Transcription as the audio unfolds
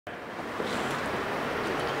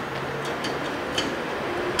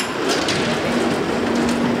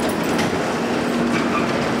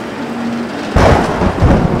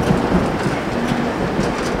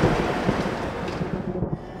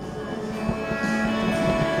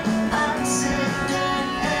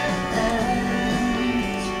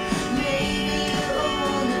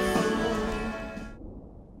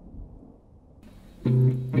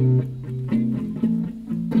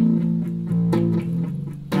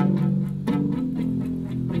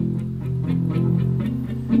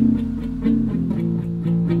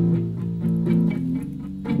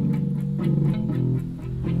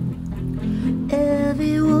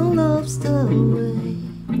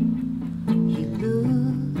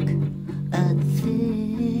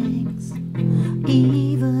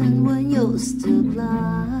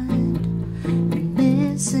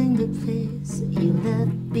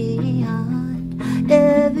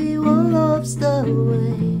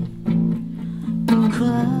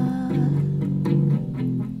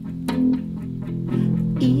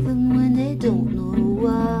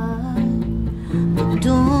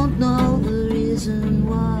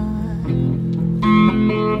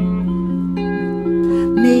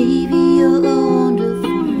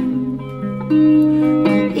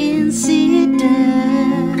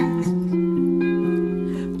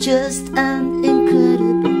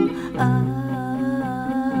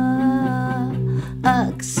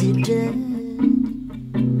accident.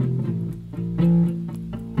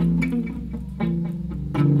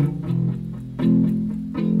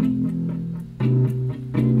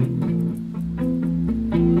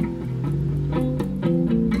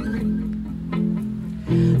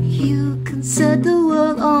 You can set the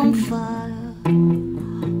world on fire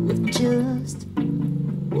with just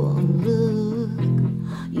one look.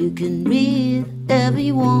 You can read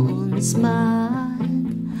everyone's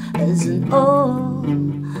mind as an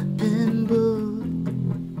open book.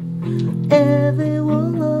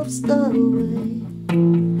 Everyone loves the way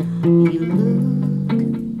you look,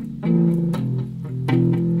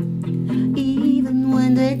 even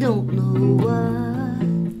when they don't know why,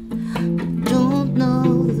 they don't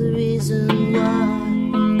know the reason why.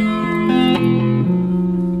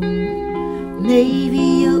 Maybe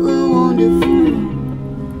you're wonderful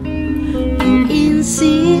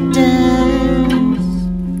coincidence,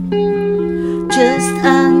 just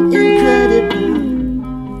an incredible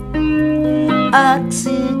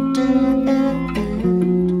accident.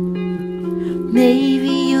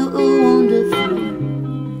 Maybe you're wonderful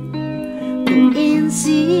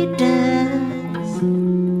coincidence,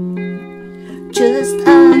 just